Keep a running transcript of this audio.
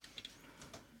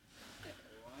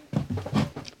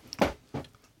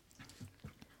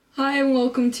Hi and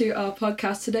welcome to our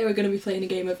podcast. Today we're going to be playing a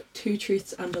game of Two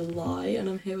Truths and a Lie, and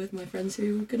I'm here with my friends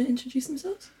who are going to introduce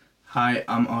themselves. Hi,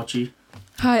 I'm Archie.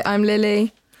 Hi, I'm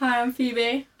Lily. Hi, I'm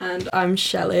Phoebe. And I'm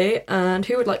Shelley, and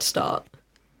who would like to start?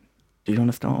 Do you want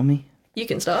to start on me? You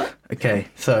can start. Okay,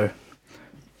 so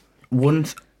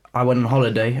once I went on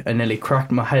holiday and nearly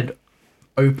cracked my head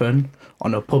open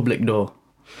on a public door.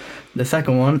 The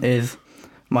second one is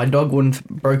my dog once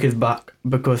broke his back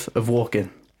because of walking.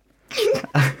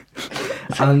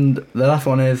 And the last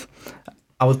one is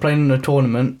I was playing in a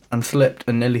tournament and slipped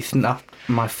and nearly snapped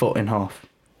my foot in half.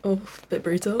 Oh, a bit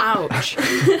brutal. Ouch.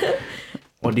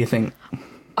 What do you think?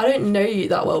 I don't know you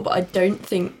that well, but I don't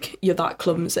think you're that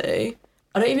clumsy.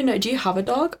 I don't even know, do you have a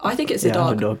dog? I think it's a I dog.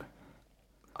 have a dog.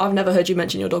 I've never heard you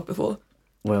mention your dog before.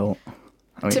 Well,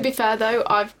 I mean, To be fair though,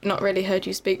 I've not really heard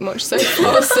you speak much so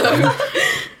far, so...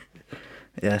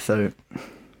 yeah, so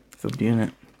it's up to you,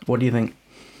 innit? What do you think?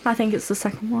 I think it's the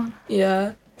second one.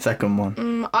 Yeah. Second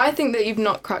one. I think that you've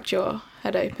not cracked your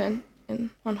head open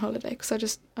on holiday,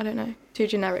 because I don't know, too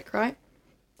generic, right?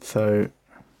 So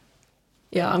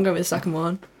Yeah, I'm going with the second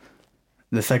one.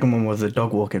 the second one was the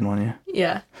dog walking one, yeah?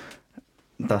 Yeah.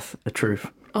 That's the truth.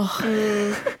 Oh,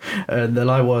 The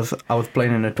lie was I was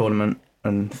playing in a tournament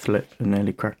and slipped and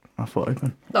nearly cracked my foot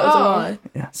open. that was a Oh. lie.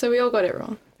 So we all got it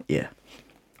wrong. Yeah.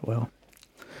 Well,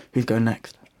 who's going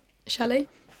next? Shelley?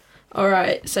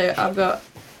 Alright, so I've got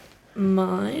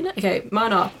mine. Okay,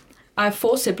 mine are, I have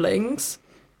 4 siblings,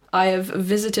 I have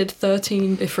visited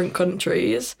 13 different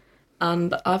countries,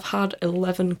 and I've had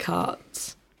 11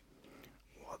 cats.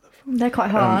 They're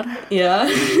quite hard. Yeah.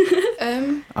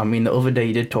 I mean, the other day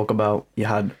you did talk about you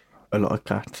had a lot of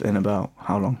cats in about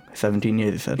how long? 17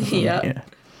 years, you said? or something? Yeah.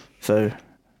 So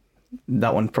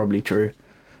that one's probably true.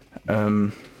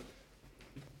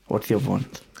 What's the other one?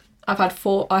 I have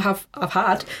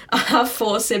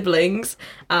 4 siblings,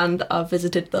 and I've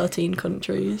visited 13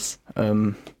 countries.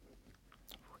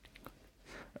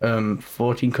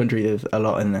 14 countries is a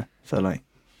lot in there. So, like,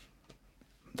 I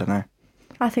don't know.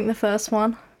 I think the first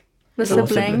one. The Four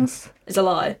siblings. It's a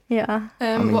lie. Yeah.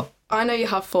 mean- Well, I know you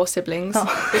have 4 siblings,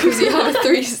 Oh. because you have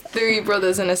three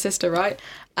brothers and a sister, right?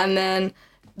 And then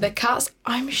the cats,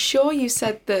 I'm sure you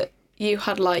said that you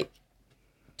had like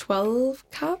 12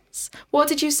 cats? What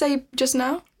did you say just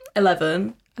now?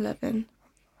 11. 11.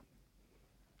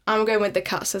 I'm going with the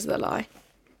cats as the lie.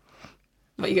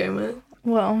 What are you going with?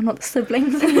 Well, not the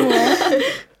siblings anymore.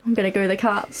 I'm going to go with the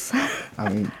cats. I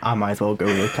mean, I might as well go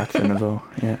with the cats in as well.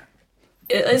 Yeah.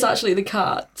 It is actually the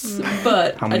cats,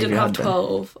 but How I many didn't have have you had then?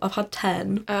 12. I've had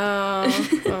 10.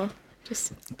 Well,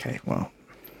 just... Okay, well,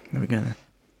 there we go then.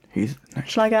 Who's next?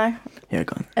 Shall I go? Yeah,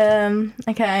 go on.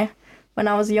 Okay. When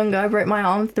I was younger, I broke my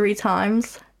arm 3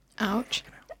 times. Ouch.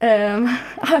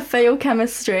 I failed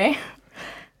chemistry.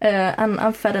 And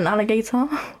I've fed an alligator.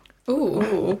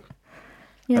 Ooh.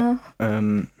 Yeah.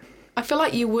 I feel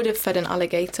like you would have fed an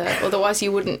alligator, otherwise it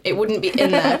wouldn't be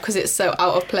in there because it's so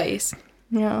out of place.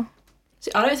 Yeah.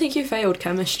 See, I don't think you failed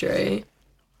chemistry.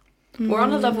 We're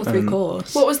on a level 3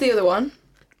 course. What was the other one?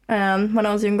 When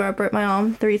I was younger, I broke my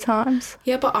arm 3 times.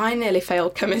 Yeah, but I nearly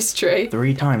failed chemistry.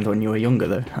 3 times when you were younger,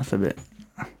 though. That's a bit...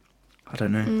 I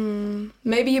don't know.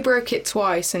 Maybe you broke it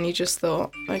twice and you just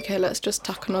thought, okay, let's just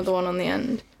tack another one on the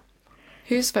end.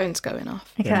 Whose phone's going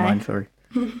off? Okay. Yeah, mine, sorry.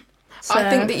 So, I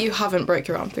think that you haven't broke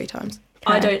your arm 3 times.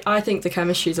 I think the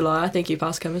chemistry's a lie. I think you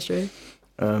passed chemistry.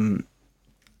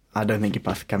 I don't think you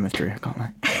passed chemistry, I can't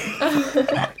lie.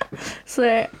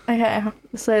 So, okay.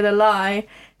 So the lie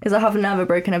is I have never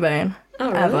broken a bone.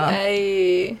 Oh, really? Ever.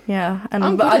 Hey. Yeah.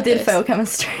 I'm But good I at did this. fail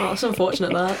chemistry. Oh, it's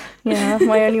unfortunate that. Yeah,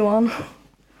 my only one.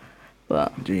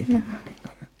 But Gee.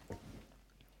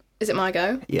 Is it my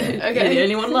go? Yeah. You're the Okay.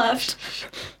 only one left.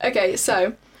 Okay,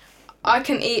 so I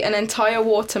can eat an entire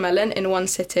watermelon in one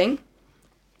sitting.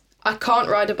 I can't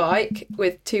ride a bike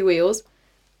with 2 wheels.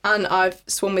 And I've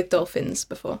swum with dolphins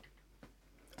before.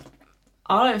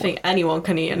 I don't think anyone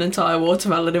can eat an entire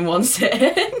watermelon in one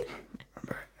sitting.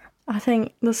 I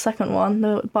think the second one,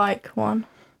 the bike one.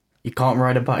 You can't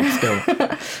ride a bike still.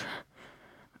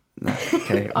 No,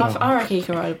 okay. well, I reckon you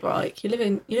can ride a bike. You live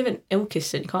in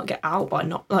Ilkeston. You can't get out by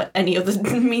not like any other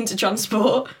means of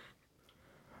transport.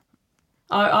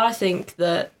 I think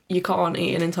that you can't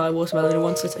eat an entire watermelon in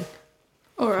one sitting.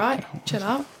 All right, chill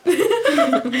out.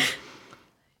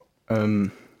 I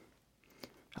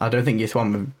don't think you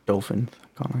swam with dolphins,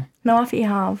 can't I? No, I think you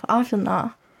have. I've done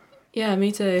that. Yeah,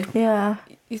 me too. Yeah.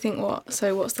 You think what?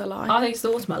 So what's the lie? I think it's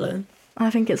the watermelon. I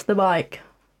think it's the bike.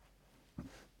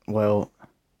 Well,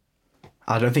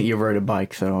 I don't think you rode a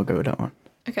bike, so I'll go with that one.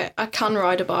 Okay, I can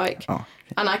ride a bike. Oh,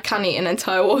 And I can eat an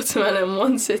entire watermelon in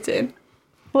one sitting.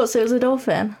 What, so it was a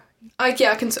dolphin?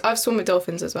 I've swum with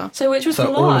dolphins as well. So which was So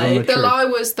the all of them lie? are The true. lie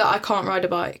was that I can't ride a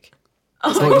bike.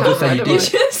 Oh, So I Well, you can't just said ride you a you did.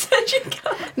 bike. just said you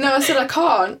can't. No, I said I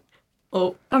can't.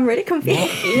 Oh, I'm really confused.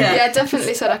 yeah. Yeah, I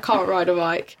definitely said I can't ride a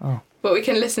bike. Oh. But we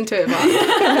can listen to it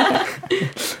back.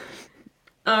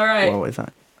 All right. What was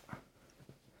that?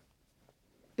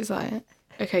 Is that it?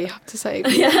 Okay, you have to say.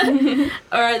 Yeah.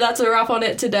 All right, that's a wrap on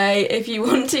it today. If you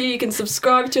want to, you can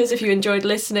subscribe to us if you enjoyed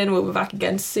listening. We'll be back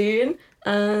again soon.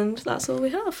 And that's all we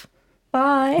have.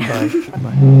 Bye. Bye.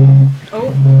 Bye.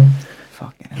 Oh.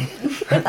 Fucking hell.